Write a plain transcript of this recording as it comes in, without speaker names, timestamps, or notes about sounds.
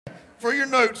For your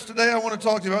notes, today I want to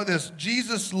talk to you about this.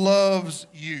 Jesus loves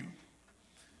you.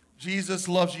 Jesus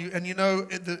loves you. And you know,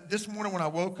 this morning when I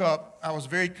woke up, I was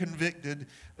very convicted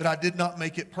that I did not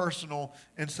make it personal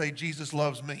and say, Jesus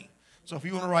loves me. So if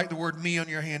you want to write the word me on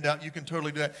your handout, you can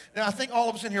totally do that. Now, I think all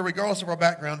of us in here, regardless of our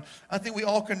background, I think we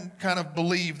all can kind of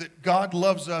believe that God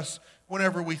loves us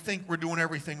whenever we think we're doing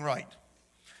everything right.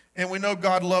 And we know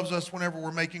God loves us whenever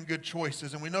we're making good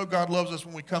choices. And we know God loves us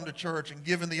when we come to church and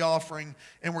giving the offering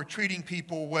and we're treating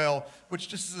people well, which,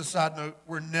 just as a side note,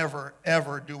 we're never,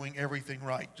 ever doing everything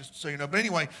right, just so you know. But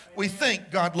anyway, we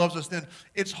think God loves us then.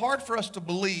 It's hard for us to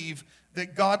believe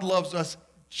that God loves us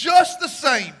just the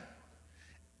same,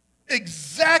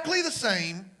 exactly the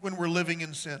same when we're living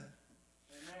in sin.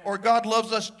 Or God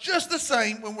loves us just the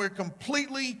same when we're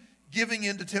completely giving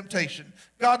in to temptation.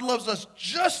 God loves us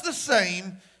just the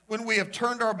same when we have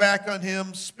turned our back on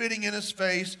Him, spitting in His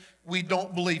face, we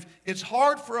don't believe. It's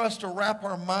hard for us to wrap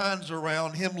our minds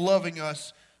around Him loving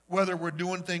us, whether we're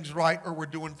doing things right or we're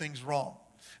doing things wrong.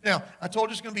 Now, I told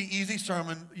you it's going to be easy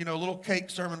sermon. You know, a little cake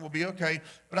sermon will be okay.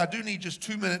 But I do need just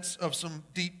 2 minutes of some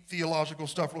deep theological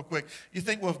stuff real quick. You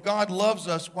think, well, if God loves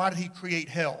us, why did He create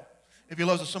hell? If He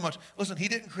loves us so much. Listen, He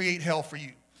didn't create hell for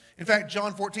you. In fact,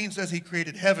 John 14 says He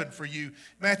created heaven for you.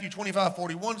 Matthew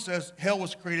 25:41 says hell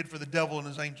was created for the devil and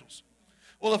his angels.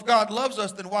 Well, if God loves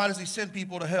us, then why does He send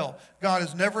people to hell? God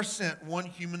has never sent one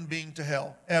human being to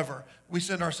hell, ever. We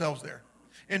send ourselves there.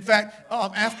 In fact,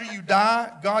 after you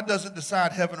die, God doesn't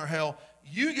decide heaven or hell.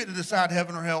 You get to decide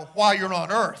heaven or hell while you're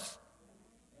on earth.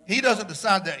 He doesn't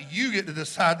decide that. You get to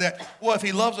decide that. Well, if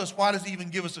He loves us, why does He even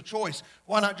give us a choice?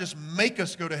 Why not just make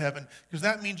us go to heaven? Because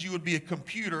that means you would be a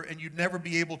computer and you'd never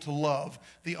be able to love.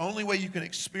 The only way you can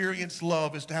experience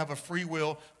love is to have a free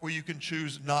will where you can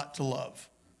choose not to love.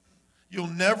 You'll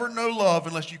never know love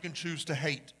unless you can choose to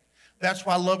hate. That's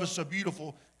why love is so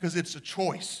beautiful, because it's a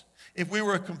choice. If we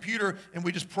were a computer and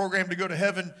we just programmed to go to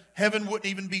heaven, heaven wouldn't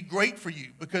even be great for you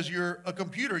because you're a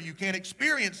computer. You can't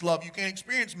experience love. You can't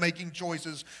experience making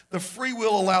choices. The free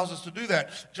will allows us to do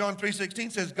that. John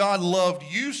 3:16 says, God loved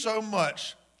you so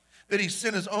much that He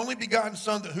sent His only begotten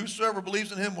Son, that whosoever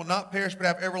believes in Him will not perish but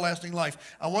have everlasting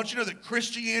life. I want you to know that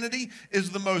Christianity is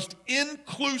the most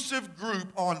inclusive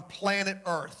group on planet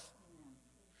Earth.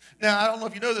 Now, I don't know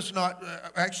if you know this or not.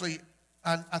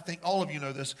 I think all of you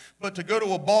know this, but to go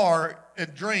to a bar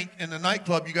and drink in a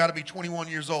nightclub, you got to be 21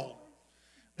 years old.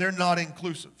 They're not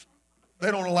inclusive. They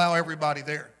don't allow everybody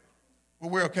there. Well,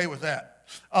 we're okay with that.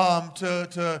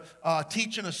 To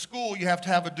teach in a school, you have to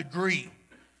have a degree.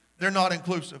 They're not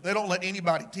inclusive. They don't let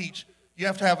anybody teach. You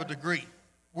have to have a degree.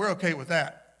 We're okay with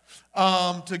that.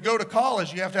 To go to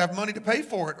college, you have to have money to pay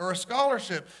for it, or a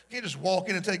scholarship. You can't just walk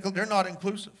in and take. They're not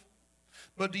inclusive.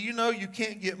 But do you know you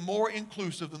can't get more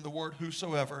inclusive than the word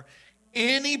whosoever?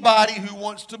 Anybody who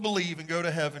wants to believe and go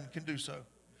to heaven can do so.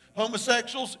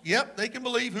 Homosexuals, yep, they can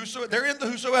believe whosoever. They're in the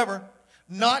whosoever.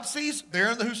 Nazis,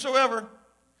 they're in the whosoever.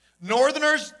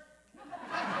 Northerners,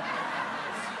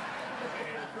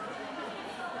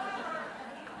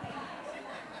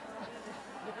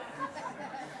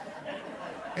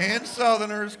 and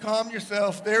Southerners, calm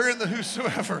yourself, they're in the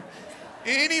whosoever.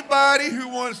 Anybody who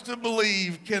wants to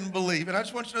believe can believe. And I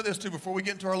just want you to know this too before we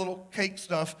get into our little cake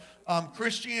stuff.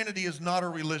 Christianity is not a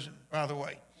religion, by the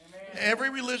way. Amen.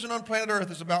 Every religion on planet Earth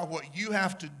is about what you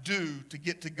have to do to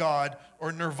get to God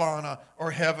or nirvana or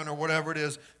heaven or whatever it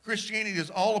is. Christianity is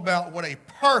all about what a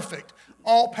perfect,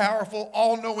 all-powerful,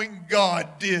 all-knowing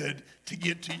God did to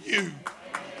get to you.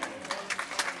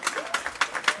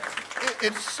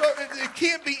 It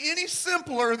can't be any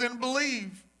simpler than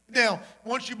believe. Now,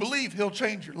 once you believe, He'll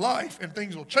change your life, and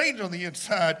things will change on the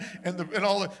inside, and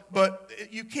all that. But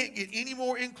you can't get any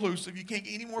more inclusive. You can't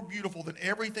get any more beautiful than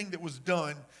everything that was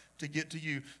done to get to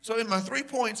you. So, in my 3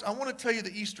 points, I want to tell you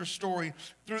the Easter story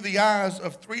through the eyes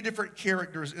of 3 different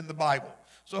characters in the Bible.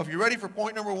 So, if you're ready for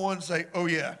point number 1, say, "Oh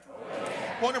yeah." Oh,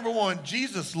 yeah. Point number 1: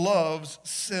 Jesus loves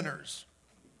sinners,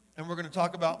 and we're going to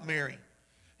talk about Mary.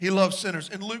 He loves sinners.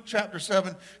 In Luke chapter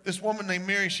 7, this woman named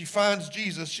Mary, she finds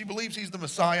Jesus. She believes He's the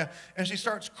Messiah, and she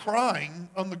starts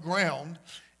crying on the ground,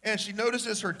 and she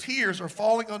notices her tears are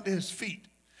falling onto His feet.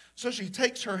 So she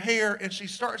takes her hair, and she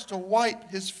starts to wipe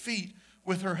His feet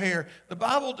with her hair. The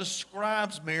Bible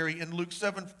describes Mary in Luke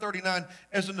 7:39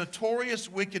 as a notorious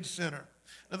wicked sinner.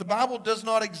 Now, the Bible does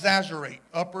not exaggerate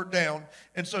up or down,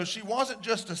 and so she wasn't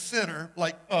just a sinner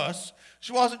like us.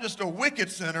 She wasn't just a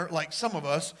wicked sinner like some of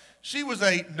us. She was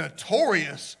a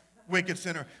notorious wicked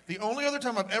sinner. The only other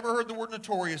time I've ever heard the word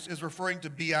notorious is referring to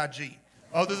B.I.G.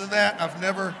 Other than that, I've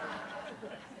never...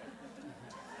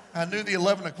 I knew the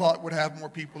 11 o'clock would have more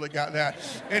people that got that.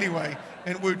 Anyway,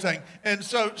 in Wu-Tang. And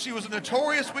so she was a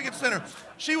notorious wicked sinner.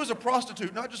 She was a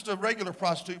prostitute, not just a regular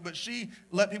prostitute, but she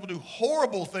let people do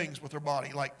horrible things with her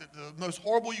body, like the most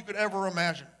horrible you could ever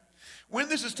imagine. When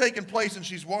this is taking place and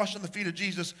she's washing the feet of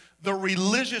Jesus, the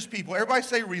religious people, everybody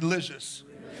say religious.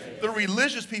 The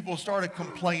religious people started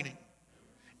complaining.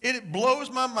 It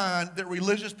blows my mind that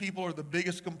religious people are the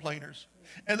biggest complainers.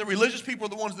 And the religious people are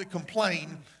the ones that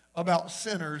complain about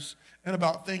sinners and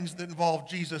about things that involve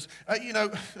Jesus. We've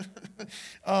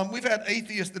had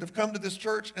atheists that have come to this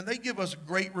church, and they give us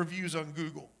great reviews on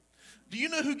Google. Do you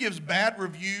know who gives bad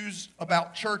reviews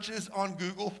about churches on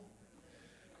Google?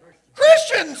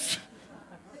 Christians!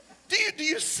 Do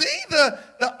you see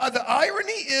the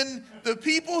irony in the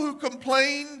people who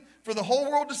complain for the whole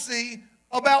world to see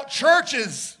about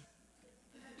churches?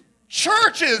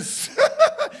 Churches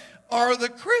are the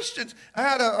Christians. I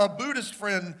had a Buddhist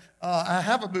friend. I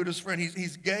have a Buddhist friend.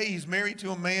 He's gay. He's married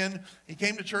to a man. He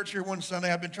came to church here one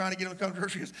Sunday. I've been trying to get him to come to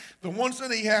church. The one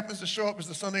Sunday he happens to show up is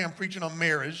the Sunday I'm preaching on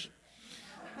marriage.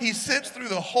 He sits through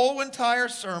the whole entire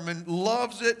sermon,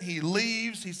 loves it. He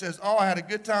leaves. He says, "Oh, I had a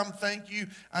good time. Thank you."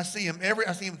 I see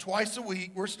him twice a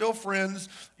week. We're still friends,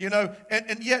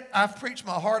 And yet I've preached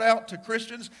my heart out to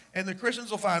Christians, and the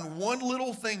Christians will find one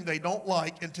little thing they don't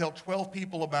like and tell 12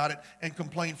 people about it and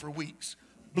complain for weeks.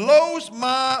 Blows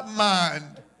my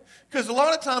mind. Because a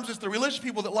lot of times it's the religious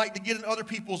people that like to get in other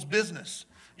people's business.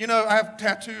 I have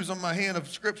tattoos on my hand of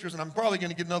scriptures, and I'm probably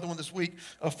going to get another one this week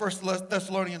of 1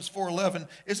 Thessalonians 4:11.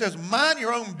 It says, "Mind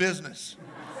your own business."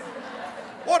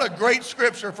 What a great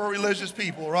scripture for religious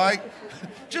people, right?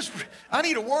 I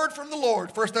need a word from the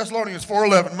Lord. 1 Thessalonians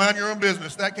 4:11, mind your own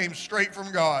business. That came straight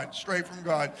from God, straight from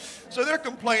God. So they're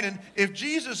complaining, if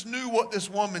Jesus knew what this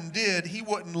woman did, he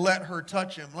wouldn't let her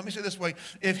touch him. Let me say it this way.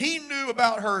 If he knew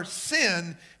about her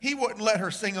sin, he wouldn't let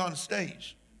her sing on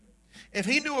stage. If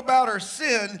he knew about her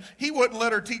sin, he wouldn't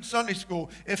let her teach Sunday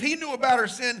school. If he knew about her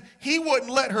sin, he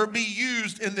wouldn't let her be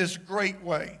used in this great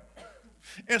way.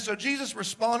 And so Jesus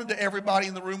responded to everybody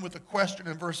in the room with a question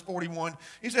in verse 41.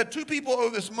 He said, 2 people owe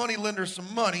this money lender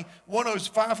some money. One owes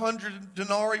 500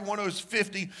 denarii, one owes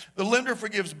 50. The lender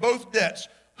forgives both debts.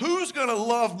 Who's going to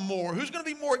love more? Who's going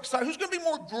to be more excited? Who's going to be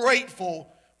more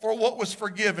grateful for what was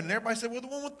forgiven? And everybody said, well, the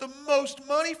one with the most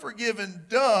money forgiven,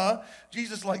 duh.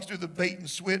 Jesus likes to do the bait and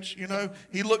switch,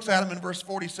 He looks at him in verse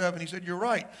 47. He said, you're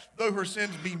right. Though her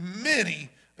sins be many,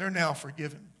 they're now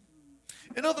forgiven.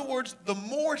 In other words, the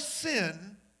more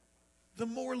sin, the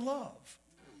more love.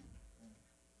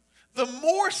 The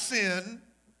more sin,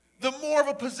 the more of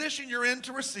a position you're in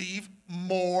to receive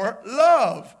more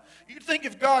love. You'd think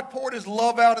if God poured his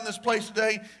love out in this place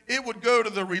today, it would go to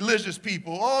the religious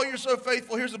people. Oh, you're so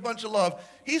faithful. Here's a bunch of love.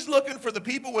 He's looking for the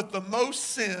people with the most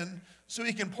sin so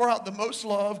he can pour out the most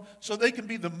love so they can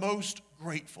be the most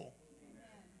grateful.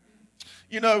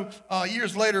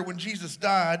 Years later when Jesus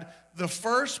died, the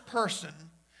first person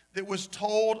that was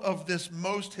told of this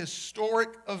most historic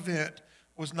event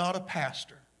was not a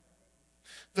pastor.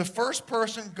 The first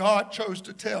person God chose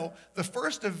to tell, the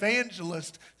first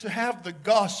evangelist to have the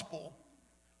gospel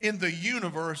in the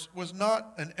universe was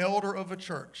not an elder of a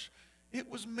church. It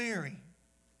was Mary.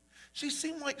 She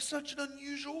seemed like such an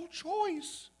unusual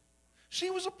choice. She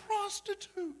was a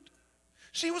prostitute.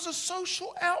 She was a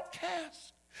social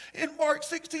outcast. In Mark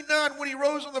 16:9, when he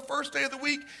rose on the first day of the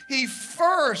week, he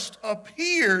first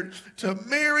appeared to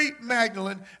Mary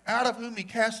Magdalene, out of whom he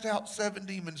cast out 7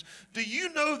 demons. Do you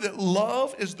know that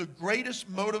love is the greatest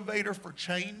motivator for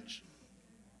change?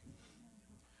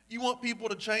 You want people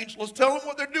to change? Let's tell them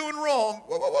what they're doing wrong.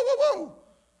 Whoa, whoa, whoa, whoa, whoa.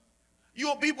 You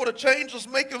want people to change? Let's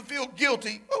make them feel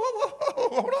guilty. Whoa, whoa, whoa,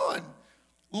 whoa, hold on.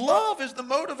 Love is the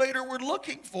motivator we're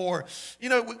looking for.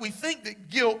 We think that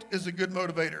guilt is a good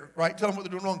motivator, right? Tell them what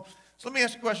they're doing wrong. So let me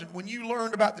ask you a question. When you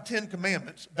learned about the 10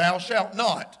 Commandments, thou shalt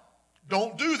not,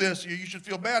 don't do this. You should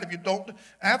feel bad if you don't.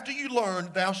 After you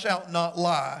learned thou shalt not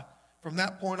lie, from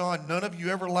that point on, none of you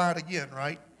ever lied again,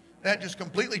 right? That just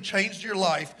completely changed your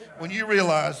life when you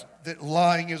realized that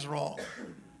lying is wrong.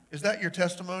 Is that your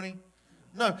testimony?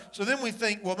 No. So then we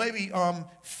think, well, maybe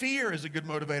fear is a good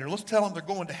motivator. Let's tell them they're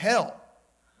going to hell.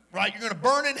 Right? You're going to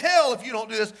burn in hell if you don't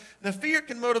do this. Now, fear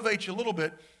can motivate you a little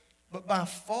bit, but by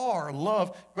far,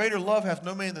 greater love hath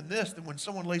no man than this, than when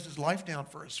someone lays his life down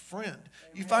for his friend.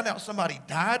 You find out somebody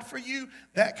died for you,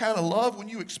 that kind of love, when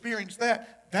you experience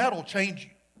that, that'll change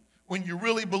you. When you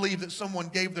really believe that someone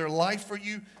gave their life for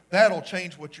you, that'll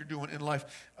change what you're doing in life.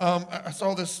 I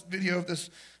saw this video of this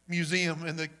museum,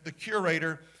 and the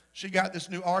curator, she got this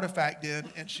new artifact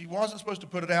in, and she wasn't supposed to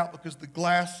put it out because the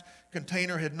glass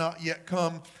container had not yet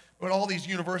come. But all these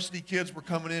university kids were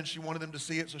coming in. She wanted them to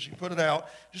see it, so she put it out,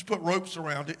 just put ropes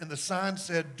around it, and the sign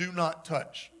said, do not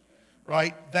touch,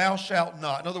 right? Thou shalt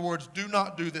not. In other words, do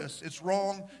not do this. It's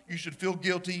wrong. You should feel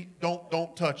guilty.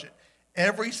 Don't touch it.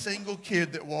 Every single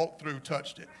kid that walked through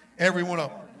touched it. Every one of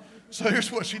them. So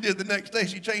here's what she did the next day.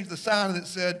 She changed the sign that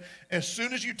said, as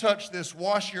soon as you touch this,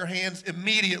 wash your hands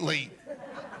immediately.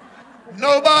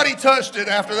 Nobody touched it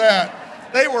after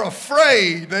that. They were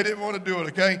afraid. They didn't want to do it,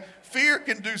 okay? Fear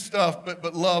can do stuff,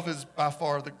 but love is by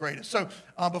far the greatest. So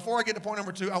before I get to point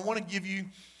number 2, I want to give you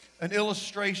an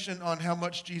illustration on how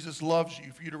much Jesus loves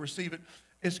you for you to receive it.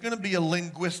 It's going to be a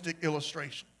linguistic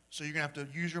illustration. So you're going to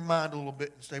have to use your mind a little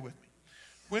bit and stay with me.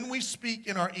 When we speak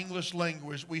in our English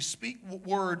language, we speak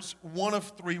words one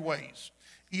of 3 ways,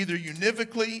 either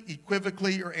univocally,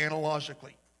 equivocally, or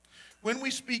analogically. When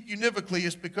we speak univocally,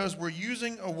 it's because we're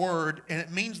using a word and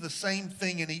it means the same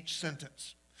thing in each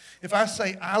sentence. If I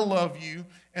say, I love you,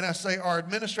 and I say, our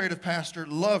administrative pastor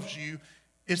loves you,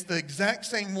 it's the exact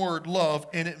same word, love,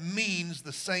 and it means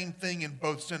the same thing in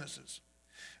both sentences.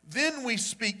 Then we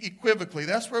speak equivocally.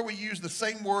 That's where we use the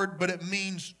same word, but it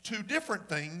means 2 different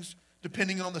things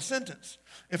depending on the sentence.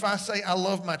 If I say, I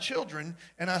love my children,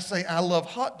 and I say, I love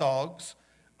hot dogs,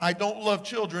 I don't love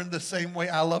children the same way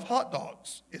I love hot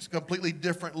dogs. It's completely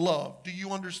different love. Do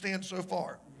you understand so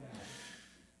far?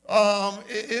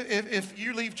 If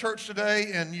you leave church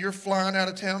today and you're flying out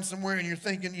of town somewhere and you're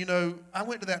thinking, you know, I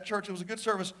went to that church, it was a good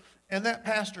service, and that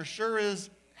pastor sure is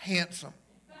handsome.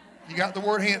 You got the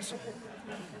word handsome.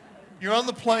 You're on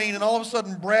the plane and all of a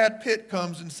sudden Brad Pitt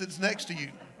comes and sits next to you.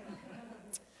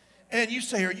 And you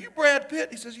say, are you Brad Pitt?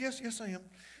 He says, yes, I am.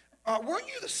 Weren't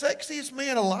you the sexiest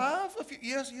man alive?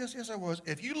 Yes, I was.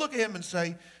 If you look at him and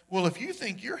say, well, if you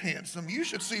think you're handsome, you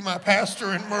should see my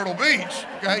pastor in Myrtle Beach,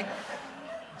 okay?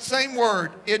 Same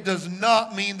word. It does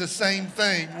not mean the same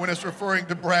thing when it's referring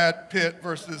to Brad Pitt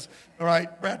versus, all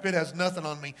right, Brad Pitt has nothing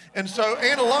on me. And so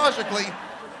analogically,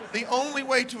 the only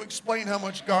way to explain how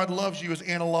much God loves you is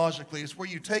analogically. It's where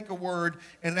you take a word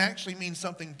and it actually means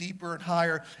something deeper and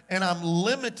higher. And I'm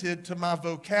limited to my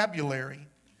vocabulary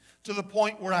to the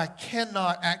point where I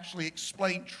cannot actually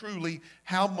explain truly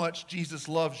how much Jesus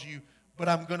loves you, but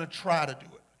I'm going to try to do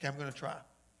it. Okay, I'm going to try.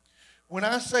 When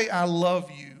I say I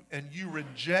love you and you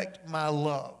reject my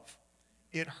love,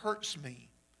 it hurts me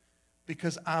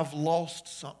because I've lost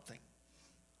something.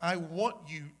 I want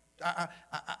you.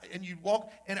 And you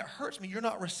walk, and it hurts me. You're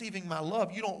not receiving my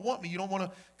love. You don't want me. You don't want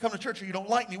to come to church, or you don't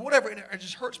like me, whatever. And it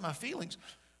just hurts my feelings.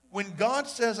 When God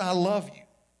says, I love you,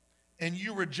 and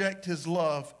you reject his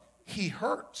love, he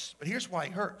hurts. But here's why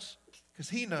he hurts. Because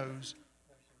he knows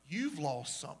you've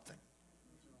lost something.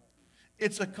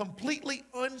 It's a completely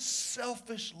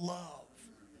unselfish love.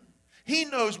 He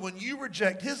knows when you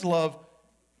reject his love,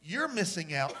 you're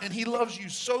missing out, and he loves you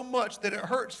so much that it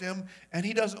hurts him, and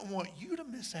he doesn't want you to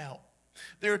miss out.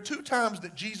 There are 2 times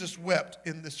that Jesus wept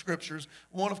in the scriptures.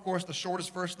 One, of course, the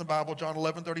shortest verse in the Bible, John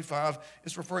 11:35,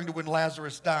 is referring to when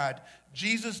Lazarus died.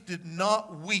 Jesus did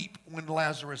not weep when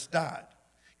Lazarus died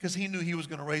because he knew he was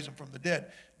going to raise him from the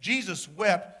dead. Jesus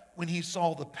wept when he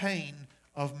saw the pain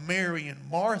of Mary and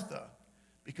Martha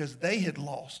because they had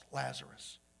lost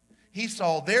Lazarus. He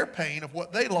saw their pain of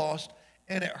what they lost,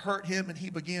 and it hurt him, and he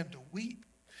began to weep.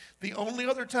 The only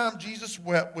other time Jesus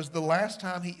wept was the last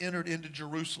time he entered into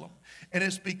Jerusalem. And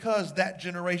it's because that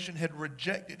generation had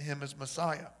rejected him as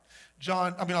Messiah.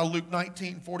 Luke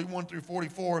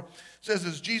 19:41-44 says,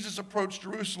 as Jesus approached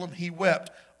Jerusalem, he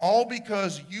wept, all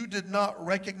because you did not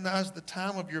recognize the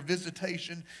time of your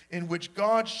visitation in which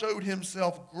God showed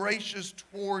himself gracious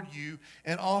toward you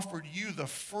and offered you the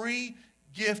free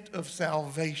gift of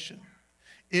salvation.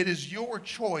 It is your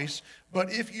choice,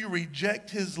 but if you reject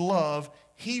his love,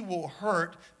 he will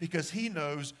hurt because he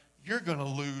knows you're going to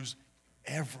lose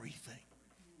everything.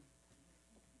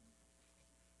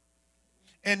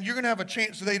 And you're going to have a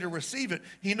chance today to receive it.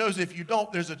 He knows if you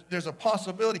don't, there's a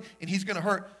possibility, and he's going to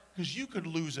hurt because you could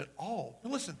lose it all. Now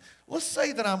listen, let's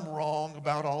say that I'm wrong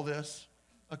about all this,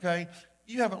 okay?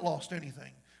 You haven't lost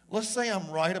anything. Let's say I'm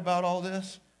right about all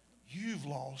this. You've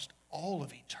lost all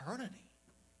of eternity.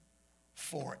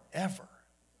 Forever.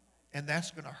 And that's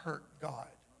going to hurt God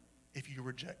if you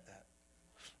reject that.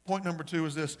 Point number 2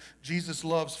 is this. Jesus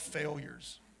loves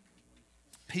failures.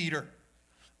 Peter.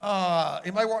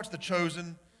 Anybody watch The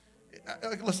Chosen?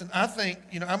 Listen, I think,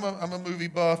 I'm a movie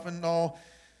buff and all.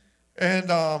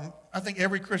 And I think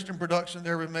every Christian production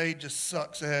they ever made just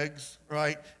sucks eggs,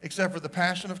 right? Except for The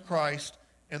Passion of Christ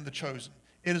and The Chosen.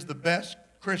 It is the best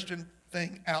Christian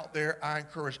thing out there. I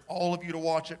encourage all of you to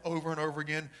watch it over and over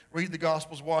again. Read the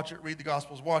Gospels, watch it. Read the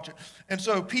Gospels, watch it. And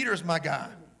so Peter's my guy.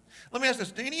 Let me ask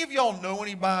this. Do any of y'all know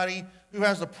anybody who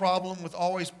has a problem with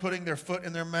always putting their foot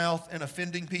in their mouth and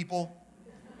offending people?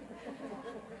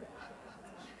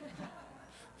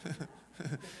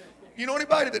 You know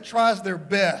anybody that tries their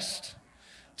best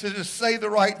to just say the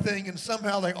right thing and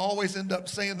somehow they always end up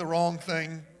saying the wrong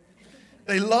thing?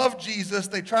 They love Jesus,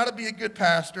 they try to be a good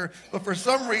pastor, but for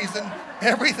some reason,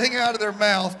 everything out of their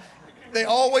mouth, they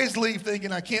always leave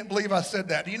thinking, I can't believe I said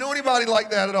that. Do you know anybody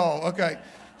like that at all? Okay.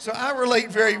 So I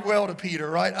relate very well to Peter,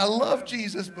 right? I love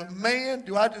Jesus, but man,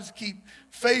 do I just keep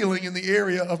failing in the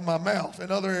area of my mouth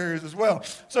and other areas as well.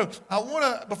 So I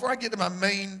want to, before I get to my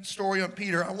main story on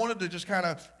Peter, I wanted to just kind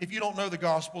of, if you don't know the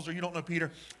Gospels or you don't know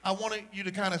Peter, I wanted you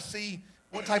to kind of see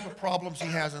what type of problems he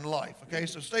has in life, okay?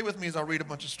 So stay with me as I read a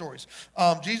bunch of stories.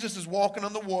 Jesus is walking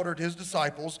on the water to his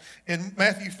disciples. In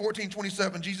Matthew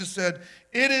 14:27, Jesus said,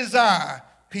 "It is I."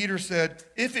 Peter said,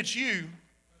 "If it's you."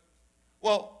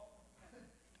 Well,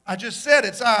 I just said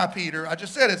it's I, Peter. I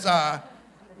just said it's I.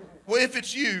 Well, if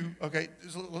it's you, okay,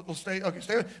 we'll stay. Okay,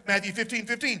 stay with Matthew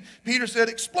 15:15. Peter said,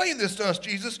 "Explain this to us,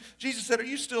 Jesus." Jesus said, "Are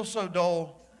you still so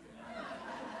dull?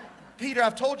 Peter,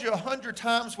 I've told you 100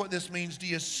 times what this means. Do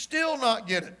you still not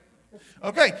get it?"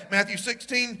 Okay, Matthew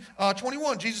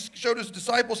 16:21. Jesus showed his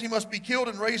disciples he must be killed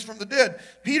and raised from the dead.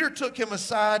 Peter took him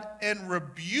aside and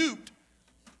rebuked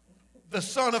the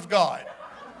Son of God.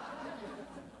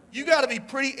 You got to be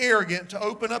pretty arrogant to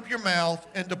open up your mouth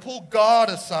and to pull God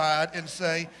aside and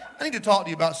say, "I need to talk to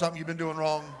you about something you've been doing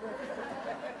wrong."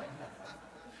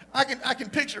 I can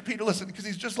picture Peter, listen, because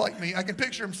he's just like me. I can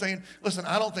picture him saying, "Listen,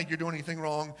 I don't think you're doing anything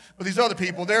wrong, but these other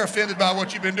people, they're offended by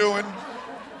what you've been doing.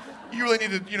 You really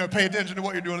need to, pay attention to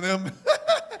what you're doing to them."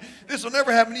 "This will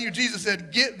never happen to you." Jesus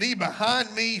said, "Get thee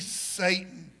behind me,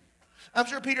 Satan." I'm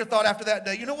sure Peter thought after that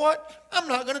day, you know what? I'm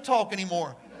not going to talk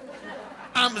anymore.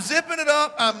 I'm zipping it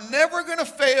up. I'm never going to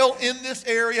fail in this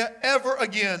area ever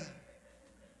again.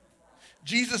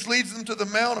 Jesus leads them to the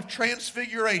Mount of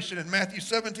Transfiguration in Matthew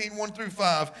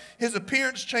 17:1-5. His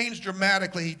appearance changed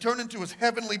dramatically. He turned into his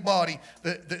heavenly body.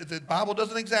 The Bible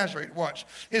doesn't exaggerate. Watch.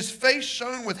 His face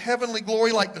shone with heavenly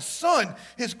glory like the sun.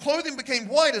 His clothing became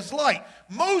white as light.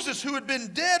 Moses, who had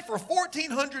been dead for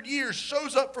 1,400 years,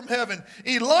 shows up from heaven.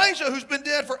 Elijah, who's been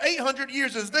dead for 800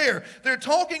 years, is there. They're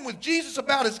talking with Jesus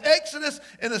about his exodus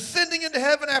and ascending into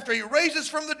heaven after he raises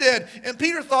from the dead. And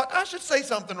Peter thought, I should say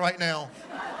something right now.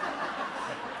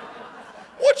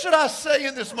 What should I say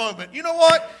in this moment? You know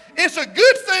what? It's a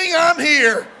good thing I'm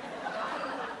here.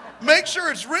 Make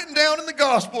sure it's written down in the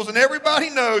Gospels and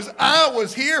everybody knows I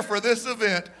was here for this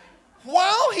event.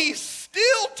 While he's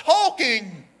still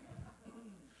talking,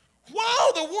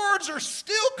 while the words are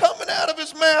still coming out of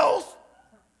his mouth,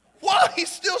 while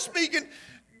he's still speaking,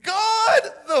 God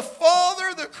the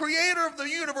Father, the creator of the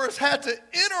universe, had to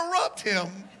interrupt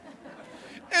him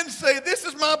and say, "This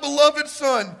is my beloved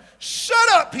Son. Shut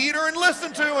up, Peter, and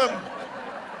listen to him.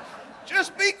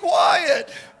 Just be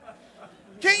quiet."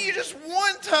 Can't you just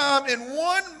one time in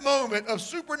one moment of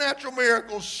supernatural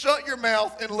miracles shut your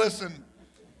mouth and listen?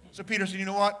 So Peter said, you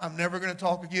know what? I'm never going to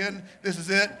talk again. This is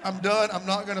it. I'm done. I'm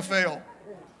not going to fail.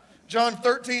 John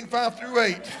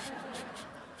 13:5-8.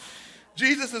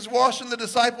 Jesus is washing the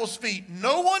disciples' feet.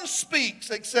 No one speaks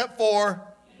except for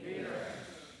Peter.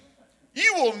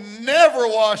 "You will never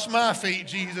wash my feet,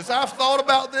 Jesus. I've thought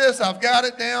about this. I've got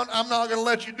it down. I'm not going to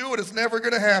let you do it. It's never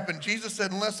going to happen." Jesus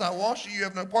said, "Unless I wash you, you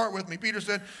have no part with me." Peter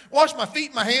said, "Wash my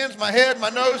feet, my hands, my head, my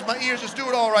nose, my ears. Just do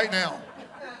it all right now."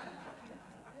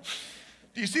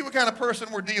 Do you see what kind of person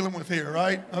we're dealing with here,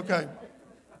 right? Okay.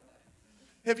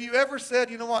 Have you ever said,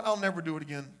 you know what, I'll never do it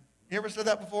again? You ever said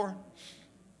that before?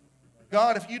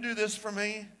 God, if you do this for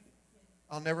me,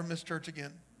 I'll never miss church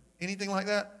again. Anything like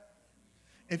that?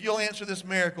 If you'll answer this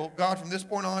miracle, God, from this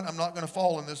point on, I'm not going to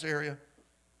fall in this area.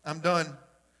 I'm done.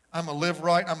 I'm going to live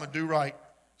right. I'm going to do right.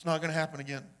 It's not going to happen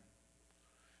again.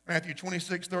 Matthew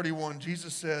 26:31,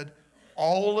 Jesus said,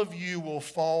 "All of you will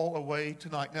fall away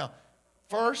tonight." Now,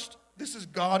 first, this is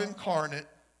God incarnate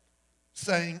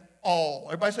saying all.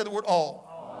 Everybody say the word all.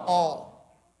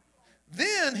 All.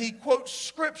 Then he quotes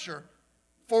scripture,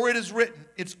 "For it is written."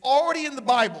 It's already in the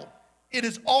Bible. It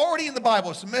is already in the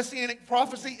Bible. It's a messianic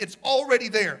prophecy. It's already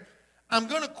there. I'm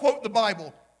going to quote the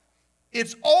Bible.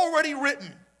 It's already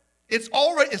written. It's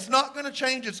not going to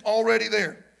change. It's already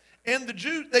there. And the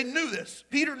Jews, they knew this.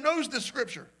 Peter knows this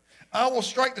scripture. "I will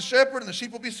strike the shepherd and the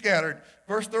sheep will be scattered."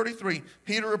 Verse 33,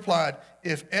 Peter replied,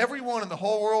 "If everyone in the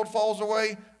whole world falls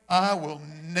away, I will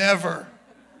never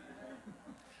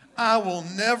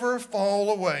fall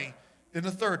away." Then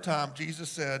the third time, Jesus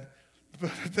said,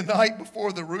 "But the night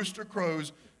before the rooster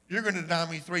crows, you're going to deny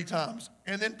me 3 times.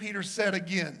 And then Peter said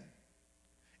again.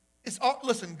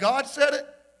 Listen, God said it.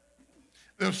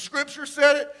 The scripture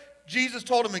said it. Jesus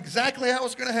told him exactly how it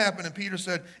was going to happen. And Peter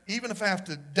said, even if I have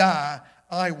to die,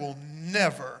 I will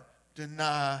never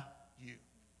deny you.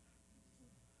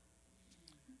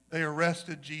 They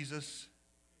arrested Jesus.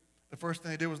 The first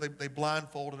thing they did was they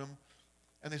blindfolded him,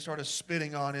 and they started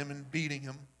spitting on him and beating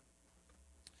him.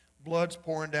 Blood's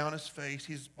pouring down his face.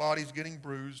 His body's getting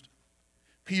bruised.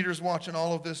 Peter's watching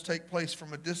all of this take place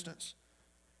from a distance.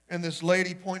 And this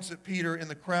lady points at Peter in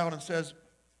the crowd and says,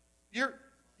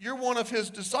 You're one of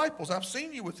his disciples. I've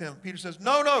seen you with him. Peter says,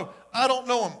 No, I don't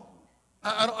know him.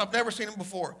 I've never seen him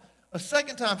before. A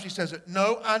second time she says it.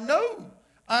 No, I know.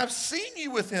 I've seen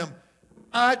you with him.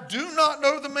 I do not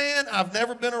know the man. I've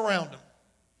never been around him.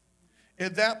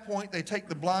 At that point, they take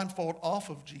the blindfold off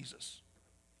of Jesus.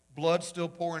 Blood still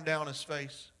pouring down his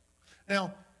face.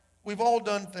 Now, we've all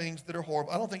done things that are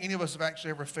horrible. I don't think any of us have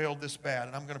actually ever failed this bad,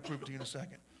 and I'm going to prove it to you in a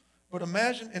second. But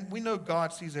imagine, and we know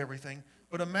God sees everything,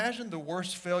 but imagine the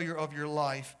worst failure of your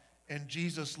life, and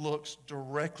Jesus looks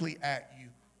directly at you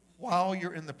while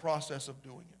you're in the process of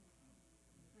doing it.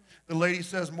 The lady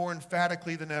says more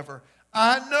emphatically than ever,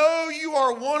 I know you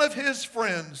are one of his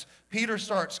friends. Peter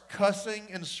starts cussing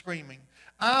and screaming.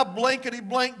 I blankety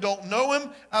blank don't know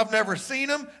him. I've never seen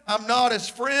him. I'm not his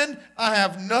friend. I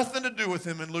have nothing to do with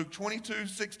him. In Luke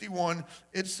 22:61,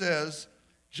 it says,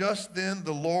 just then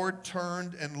the Lord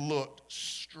turned and looked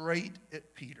straight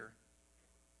at Peter.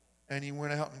 And he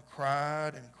went out and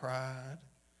cried and cried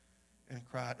and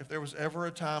cried. If there was ever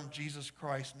a time Jesus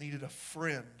Christ needed a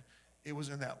friend, it was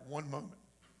in that one moment.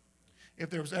 If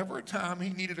there was ever a time he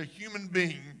needed a human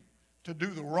being to do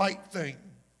the right thing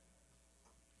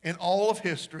in all of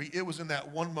history, it was in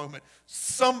that one moment.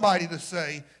 Somebody to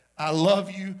say, I love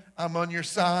you, I'm on your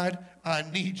side, I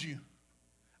need you.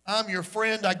 I'm your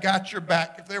friend, I got your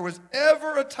back. If there was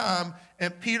ever a time,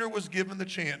 and Peter was given the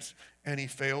chance, and he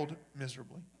failed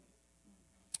miserably.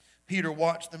 Peter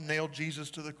watched them nail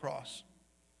Jesus to the cross.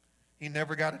 He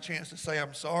never got a chance to say,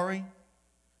 I'm sorry.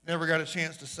 Never got a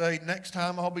chance to say, next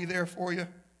time I'll be there for you.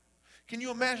 Can you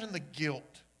imagine the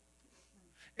guilt?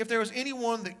 If there was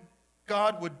anyone that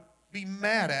God would be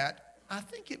mad at, I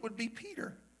think it would be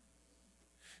Peter.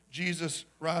 Jesus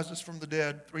rises from the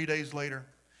dead 3 days later.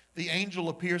 The angel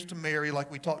appears to Mary,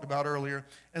 like we talked about earlier,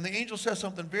 and the angel says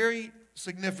something very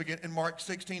significant in Mark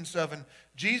 16:7.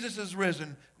 Jesus is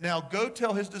risen. Now go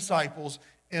tell his disciples,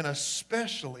 and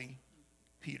especially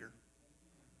Peter.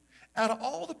 Out of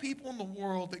all the people in the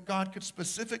world that God could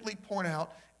specifically point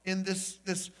out in this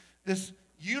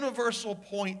universal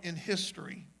point in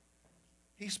history,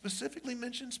 he specifically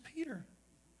mentions Peter.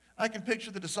 I can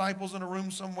picture the disciples in a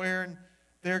room somewhere, and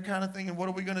they're kind of thinking, what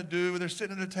are we going to do? They're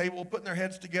sitting at a table, putting their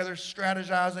heads together,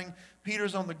 strategizing.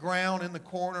 Peter's on the ground in the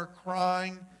corner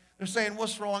crying. They're saying,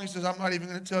 what's wrong? He says, I'm not even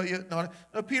going to tell you.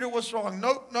 No, Peter, what's wrong?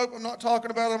 Nope, I'm not talking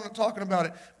about it. I'm not talking about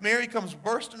it. Mary comes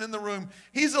bursting in the room.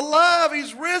 He's alive.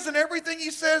 He's risen. Everything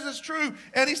he says is true.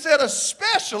 And he said,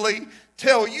 especially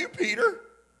tell you, Peter.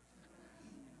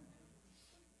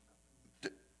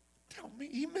 Tell me,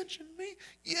 he mentioned me?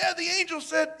 Yeah, the angel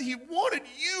said he wanted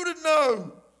you to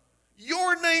know.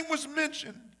 Your name was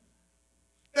mentioned.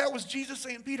 That was Jesus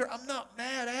saying, Peter, I'm not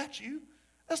mad at you.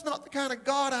 That's not the kind of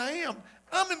God I am.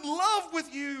 I'm in love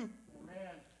with you. Amen.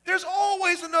 There's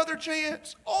always another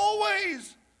chance.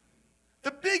 Always.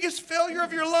 The biggest failure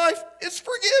of your life is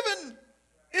forgiven.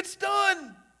 It's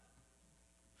done.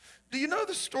 Do you know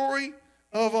the story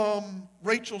of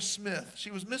Rachel Smith?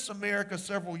 She was Miss America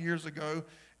several years ago.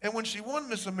 And when she won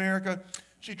Miss America,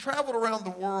 she traveled around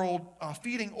the world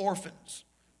feeding orphans,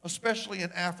 especially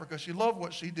in Africa. She loved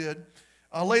what she did.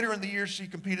 Later in the year, she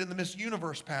competed in the Miss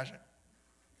Universe pageant.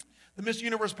 The Miss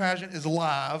Universe pageant is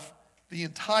live. The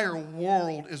entire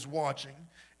world is watching.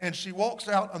 And she walks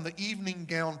out on the evening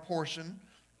gown portion,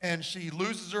 and she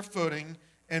loses her footing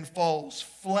and falls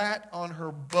flat on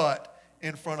her butt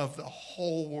in front of the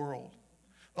whole world.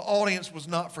 The audience was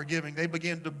not forgiving. They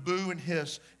began to boo and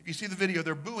hiss. If you see the video,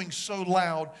 they're booing so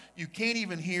loud, you can't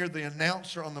even hear the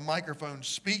announcer on the microphone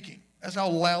speaking. That's how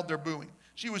loud they're booing.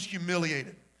 She was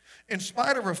humiliated. In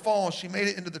spite of her fall, she made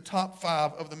it into the top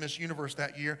 5 of the Miss Universe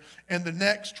that year. And the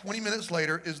next 20 minutes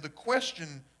later is the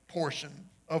question portion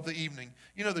of the evening.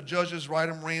 You know, the judges write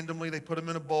them randomly. They put them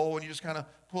in a bowl, and you just kind of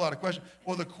pull out a question.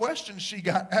 Well, the question she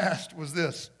got asked was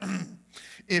this.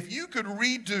 If you could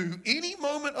redo any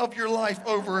moment of your life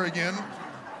over again,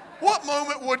 what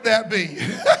moment would that be?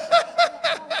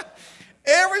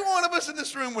 Every one of us in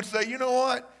this room would say, you know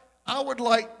what? I would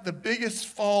like the biggest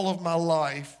fall of my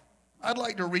life. I'd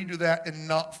like to redo that and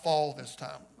not fall this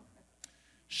time.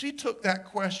 She took that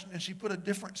question and she put a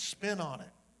different spin on it.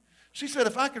 She said,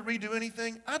 if I could redo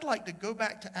anything, I'd like to go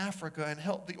back to Africa and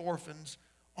help the orphans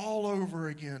all over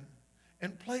again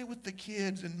and play with the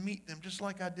kids and meet them just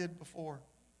like I did before.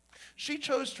 She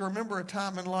chose to remember a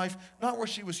time in life not where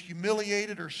she was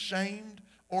humiliated or shamed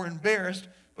or embarrassed,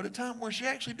 but a time where she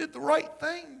actually did the right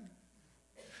thing.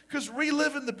 Because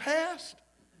reliving the past,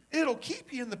 it'll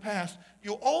keep you in the past.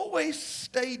 You'll always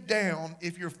stay down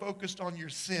if you're focused on your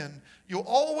sin. You'll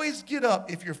always get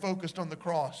up if you're focused on the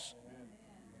cross.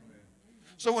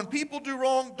 So when people do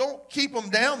wrong, don't keep them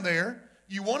down there.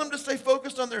 You want them to stay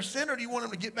focused on their sin, or do you want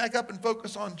them to get back up and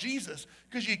focus on Jesus?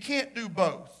 Because you can't do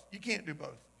both. You can't do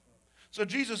both. So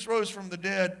Jesus rose from the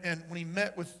dead, and when he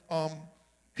met with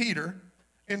Peter,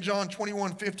 in John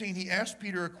 21:15, he asked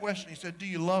Peter a question. He said, "Do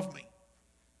you love me?"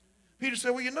 Peter said,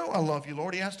 "Well, you know I love you,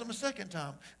 Lord." He asked him a second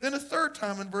time. Then a third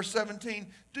time in verse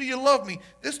 17, "Do you love me?"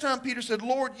 This time Peter said,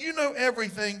 "Lord, you know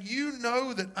everything. You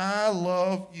know that I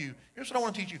love you." Here's what I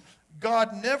want to teach you.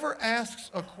 God never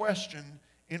asks a question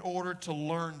in order to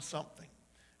learn something.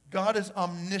 God is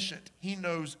omniscient. He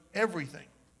knows everything.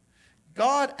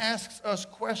 God asks us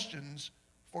questions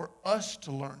for us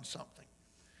to learn something.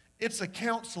 It's a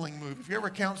counseling move. If you're ever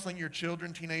counseling your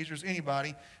children, teenagers,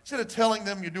 anybody, instead of telling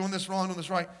them you're doing this wrong, doing this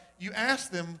right, you ask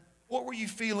them, what were you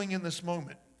feeling in this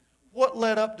moment? What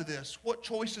led up to this? What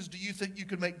choices do you think you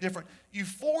could make different? You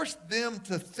force them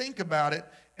to think about it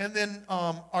and then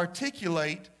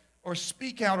articulate or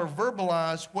speak out or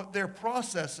verbalize what they're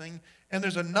processing, and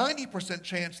there's a 90%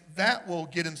 chance that will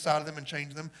get inside of them and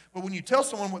change them. But when you tell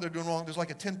someone what they're doing wrong, there's like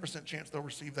a 10% chance they'll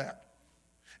receive that.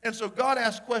 And so God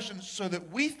asks questions so that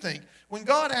we think. When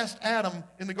God asked Adam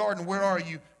in the garden, "Where are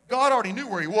you?" God already knew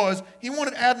where he was. He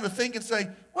wanted Adam to think and say,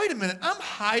 "Wait a minute, I'm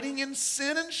hiding in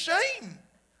sin and shame.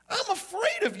 I'm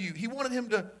afraid of you." He wanted him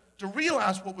to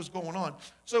realize what was going on.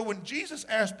 So when Jesus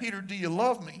asked Peter, "Do you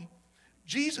love me?"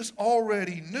 Jesus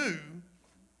already knew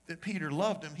that Peter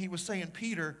loved him. He was saying,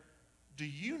 "Peter, do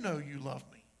you know you love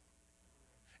me?"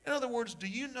 In other words, do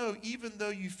you know even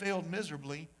though you failed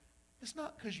miserably, it's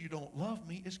not because you don't love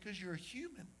me, it's because you're a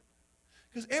human.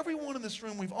 Because everyone in this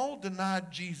room, we've all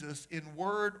denied Jesus in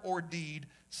word or deed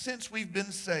since we've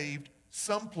been saved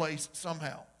someplace,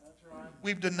 somehow. That's right.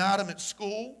 We've denied him at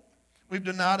school. We've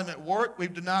denied him at work.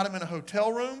 We've denied him in a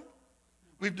hotel room.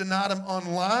 We've denied him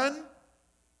online.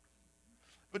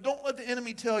 But don't let the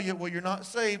enemy tell you, well, you're not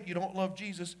saved, you don't love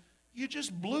Jesus. You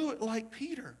just blew it like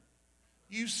Peter.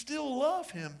 You still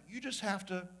love him. You just have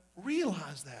to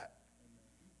realize that.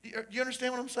 Do you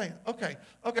understand what I'm saying? Okay.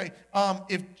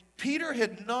 If Peter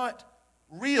had not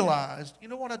realized, you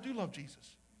know what, I do love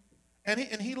Jesus. And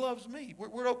he loves me.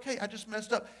 We're okay. I just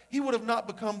messed up. He would have not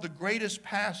become the greatest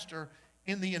pastor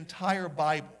in the entire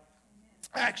Bible.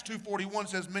 Acts 2:41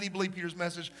 says, many believed Peter's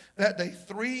message. That day,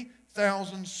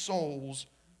 3,000 souls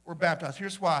were baptized.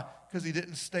 Here's why. Because he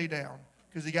didn't stay down.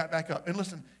 Because he got back up. And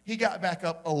listen, he got back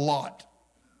up a lot.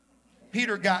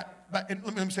 Peter got back, and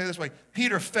let me say it this way.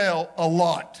 Peter fell a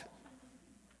lot.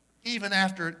 Even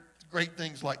after great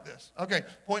things like this. Okay,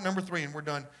 point number 3, and we're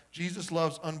done. Jesus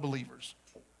loves unbelievers.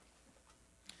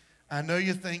 I know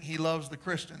you think he loves the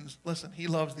Christians. Listen, he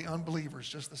loves the unbelievers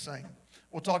just the same.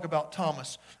 We'll talk about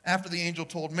Thomas. After the angel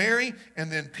told Mary and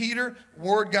then Peter,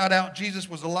 word got out Jesus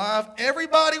was alive.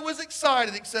 Everybody was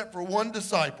excited except for one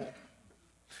disciple.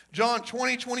 John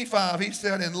 20:25, he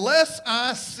said, unless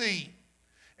I see,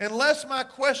 unless my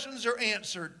questions are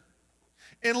answered,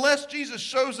 unless Jesus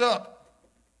shows up,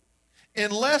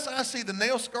 unless I see the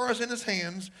nail scars in his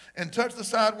hands and touch the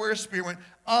side where his spear went,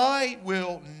 I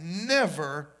will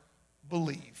never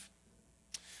believe.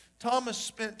 Thomas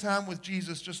spent time with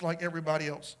Jesus just like everybody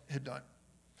else had done.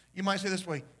 You might say this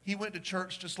way, he went to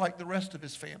church just like the rest of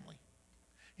his family.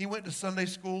 He went to Sunday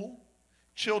school,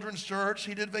 children's church,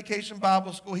 he did vacation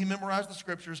Bible school, he memorized the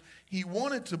scriptures. He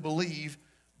wanted to believe,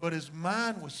 but his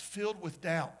mind was filled with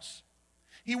doubts.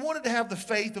 He wanted to have the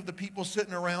faith of the people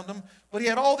sitting around him, but he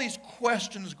had all these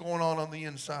questions going on the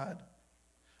inside.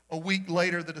 A week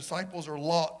later, the disciples are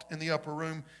locked in the upper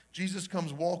room. Jesus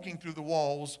comes walking through the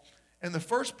walls, and the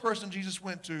first person Jesus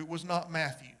went to was not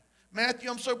Matthew. Matthew,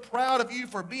 I'm so proud of you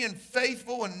for being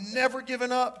faithful and never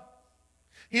giving up.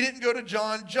 He didn't go to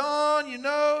John. John, you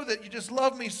know that you just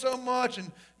love me so much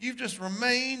and you've just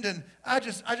remained and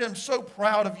I'm so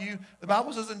proud of you. The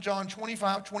Bible says in John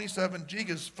 25:27,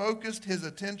 Jesus focused his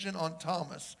attention on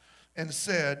Thomas and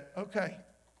said, okay,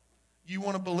 you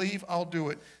want to believe? I'll do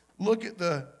it. Look at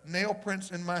the nail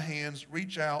prints in my hands.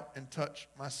 Reach out and touch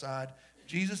my side.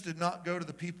 Jesus did not go to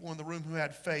the people in the room who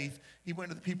had faith. He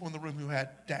went to the people in the room who had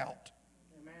doubt.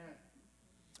 Amen.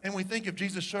 And we think if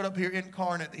Jesus showed up here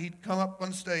incarnate, he'd come up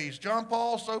on stage. John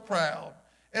Paul, so proud.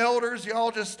 Elders,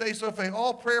 y'all just stay so faithful.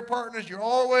 All prayer partners, you're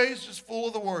always just full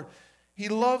of the word. He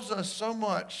loves us so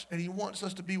much, and he wants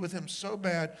us to be with him so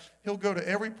bad, he'll go to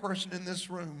every person in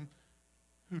this room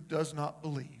who does not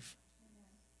believe.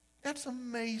 That's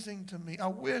amazing to me. I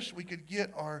wish we could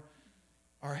get our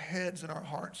heads and our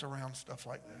hearts around stuff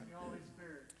like that.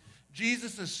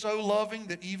 Jesus is so loving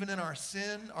that even in our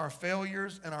sin, our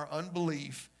failures, and our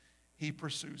unbelief, he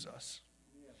pursues us.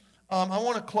 I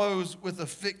want to close with a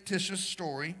fictitious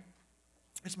story.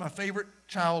 It's my favorite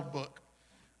child book.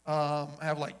 I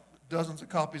have like dozens of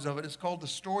copies of it. It's called The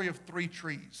Story of Three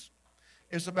Trees.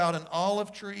 It's about an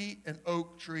olive tree, an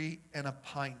oak tree, and a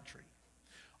pine tree.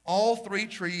 All three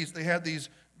trees, they had these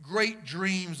great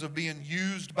dreams of being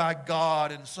used by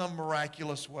God in some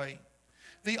miraculous way.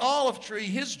 The olive tree,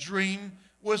 his dream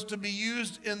was to be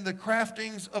used in the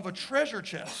craftings of a treasure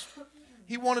chest.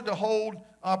 He wanted to hold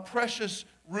precious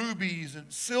rubies and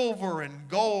silver and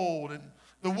gold, and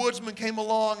the woodsman came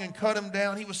along and cut him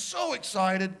down. He was so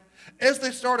excited. As they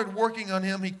started working on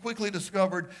him, he quickly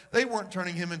discovered they weren't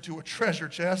turning him into a treasure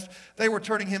chest. They were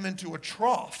turning him into a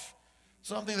trough,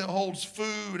 something that holds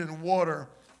food and water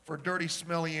for dirty,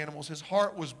 smelly animals. His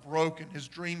heart was broken. His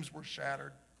dreams were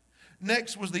shattered.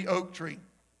 Next was the oak tree.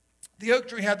 The oak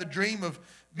tree had the dream of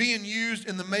being used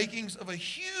in the makings of a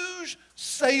huge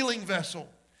sailing vessel.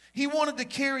 He wanted to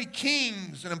carry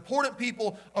kings and important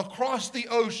people across the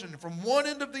ocean from one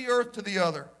end of the earth to the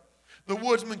other. The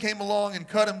woodsman came along and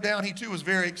cut him down. He too was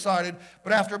very excited,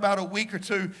 but after about a week or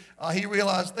two, he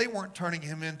realized they weren't turning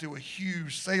him into a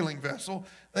huge sailing vessel.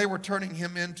 They were turning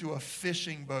him into a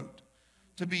fishing boat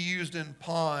to be used in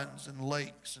ponds and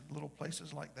lakes and little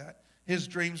places like that. His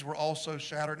dreams were also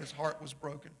shattered. His heart was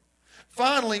broken.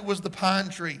 Finally was the pine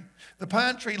tree. The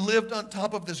pine tree lived on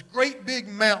top of this great big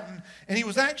mountain, and he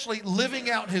was actually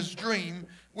living out his dream,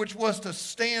 which was to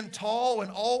stand tall and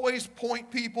always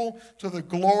point people to the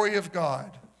glory of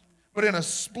God. But in a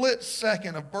split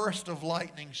second, a burst of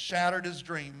lightning shattered his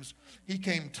dreams. He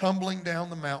came tumbling down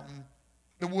the mountain.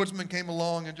 The woodsman came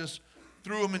along and just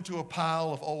threw him into a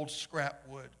pile of old scrap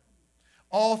wood.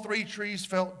 All three trees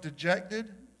felt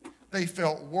dejected. They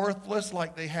felt worthless,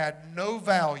 like they had no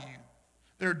value.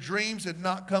 Their dreams had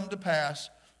not come to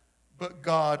pass, but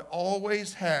God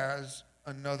always has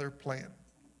another plan.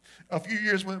 A few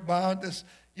years went by, this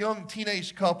young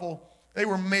teenage couple, they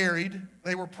were married,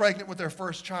 they were pregnant with their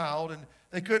first child, and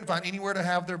they couldn't find anywhere to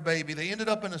have their baby. They ended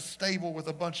up in a stable with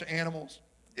a bunch of animals.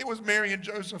 It was Mary and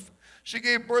Joseph. She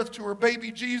gave birth to her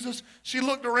baby Jesus. She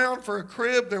looked around for a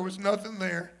crib. There was nothing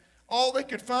there. All they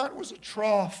could find was a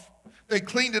trough. They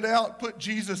cleaned it out, put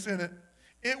Jesus in it.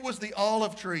 It was the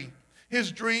olive tree. His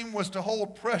dream was to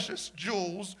hold precious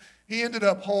jewels. He ended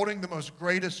up holding the most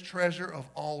greatest treasure of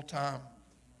all time.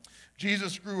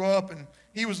 Jesus grew up and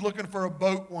he was looking for a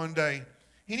boat one day.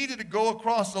 He needed to go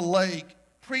across a lake,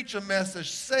 preach a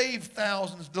message, save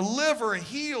thousands, deliver,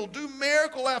 heal, do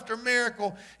miracle after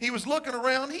miracle. He was looking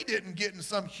around. He didn't get in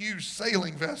some huge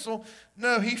sailing vessel.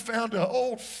 No, he found an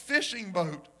old fishing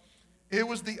boat. It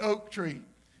was the oak tree.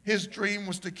 His dream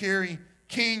was to carry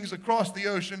kings across the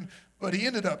ocean, but he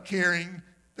ended up carrying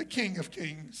the King of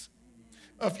Kings.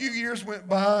 A few years went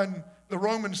by, and the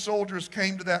Roman soldiers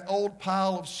came to that old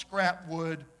pile of scrap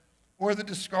wood where the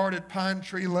discarded pine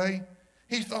tree lay.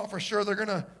 He thought for sure they're going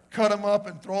to cut him up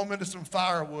and throw him into some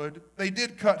firewood. They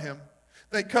did cut him.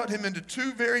 They cut him into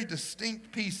two very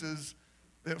distinct pieces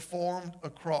that formed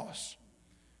a cross.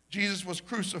 Jesus was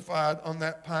crucified on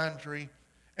that pine tree,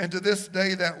 and to this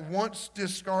day, that once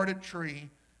discarded tree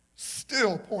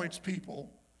still points people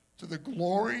to the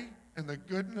glory and the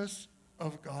goodness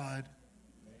of God.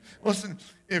 Listen,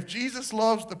 if Jesus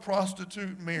loves the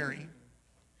prostitute Mary,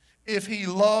 if he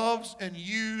loves and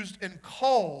used and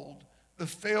called the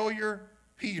failure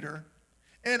Peter,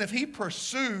 and if he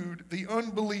pursued the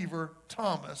unbeliever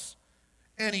Thomas,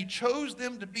 and he chose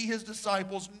them to be his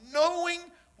disciples, knowing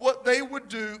what they would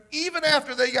do even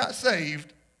after they got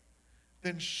saved,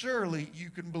 then surely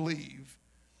you can believe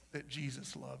that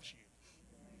Jesus loves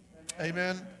you.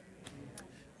 Amen.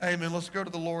 Amen. Let's go to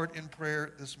the Lord in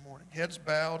prayer this morning. Heads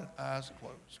bowed and eyes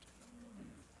closed.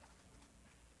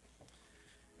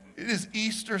 It is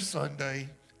Easter Sunday,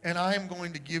 and I am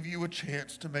going to give you a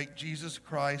chance to make Jesus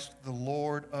Christ the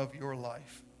Lord of your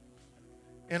life.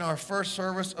 In our first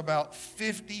service, about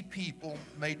 50 people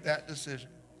made that decision.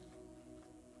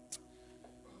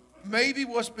 Maybe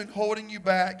what's been holding you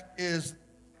back is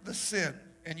the sin.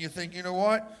 And you think, you know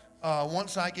what?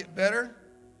 Once I get better,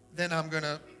 then I'm going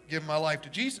to give my life to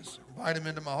Jesus, invite him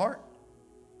into my heart.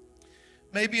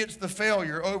 Maybe it's the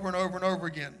failure over and over and over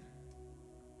again.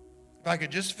 If I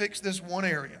could just fix this one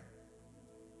area.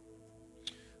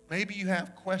 Maybe you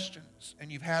have questions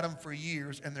and you've had them for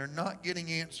years and they're not getting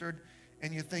answered,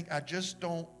 and you think, I just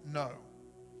don't know.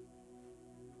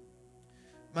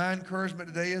 My encouragement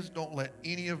today is don't let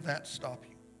any of that stop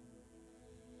you.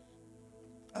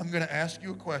 I'm going to ask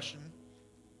you a question.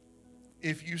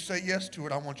 If you say yes to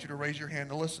it, I want you to raise your hand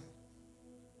to listen.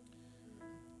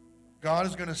 God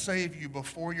is going to save you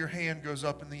before your hand goes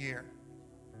up in the air,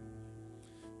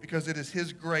 because it is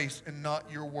His grace and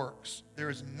not your works. There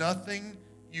is nothing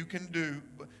you can do.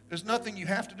 There's nothing you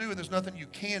have to do, and there's nothing you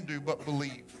can do but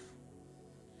believe.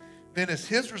 Then it's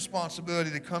His responsibility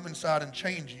to come inside and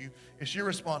change you. It's your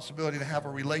responsibility to have a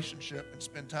relationship and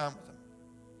spend time with Him.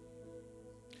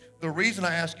 The reason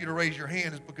I ask you to raise your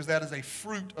hand is because that is a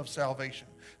fruit of salvation.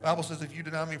 The Bible says, if you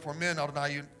deny me for men, I'll deny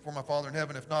you for my Father in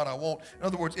heaven. If not, I won't. In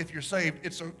other words, if you're saved,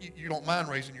 you don't mind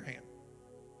raising your hand.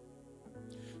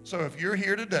 So if you're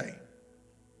here today,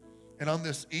 and on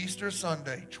this Easter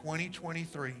Sunday,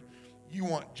 2023, you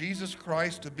want Jesus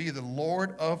Christ to be the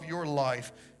Lord of your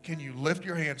life, can you lift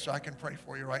your hand so I can pray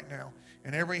for you right now?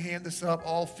 And every hand that's up,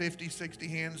 all 50, 60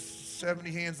 hands, 70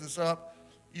 hands that's up,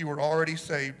 you were already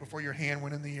saved before your hand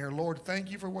went in the air. Lord,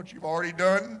 thank you for what you've already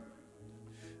done.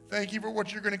 Thank you for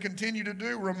what you're going to continue to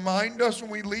do. Remind us when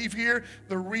we leave here,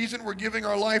 the reason we're giving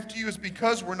our life to you is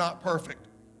because we're not perfect.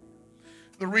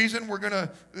 The reason we're going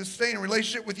to stay in a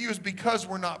relationship with you is because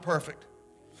we're not perfect.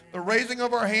 The raising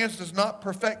of our hands does not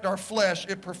perfect our flesh,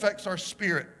 it perfects our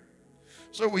spirit.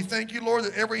 So we thank you, Lord,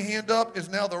 that every hand up is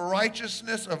now the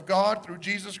righteousness of God through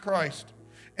Jesus Christ.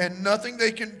 And nothing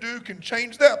they can do can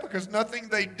change that, because nothing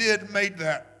they did made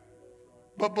that.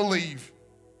 But believe.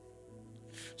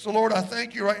 So Lord, I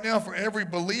thank you right now for every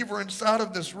believer inside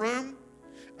of this room.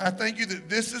 I thank you that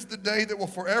this is the day that will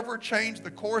forever change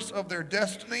the course of their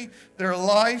destiny, their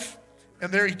life,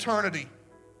 and their eternity.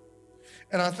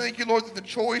 And I thank you, Lord, that the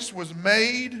choice was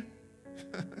made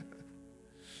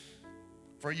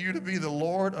for you to be the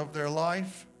Lord of their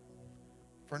life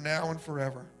for now and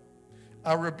forever.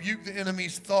 I rebuke the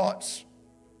enemy's thoughts.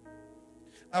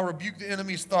 I rebuke the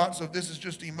enemy's thoughts of this is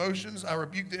just emotions. I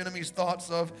rebuke the enemy's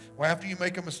thoughts of, well, after you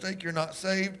make a mistake, you're not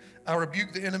saved. I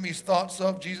rebuke the enemy's thoughts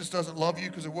of Jesus doesn't love you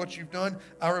because of what you've done.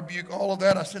 I rebuke all of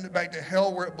that. I send it back to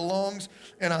hell where it belongs.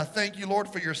 And I thank you, Lord,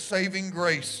 for your saving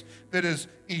grace that is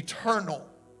eternal,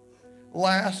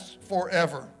 lasts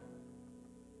forever.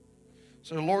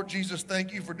 So, Lord Jesus,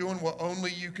 thank you for doing what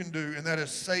only you can do, and that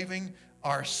is saving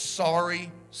our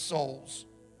sorry souls.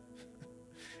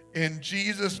 In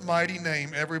Jesus' mighty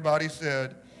name, everybody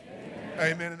said,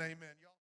 amen, amen and amen.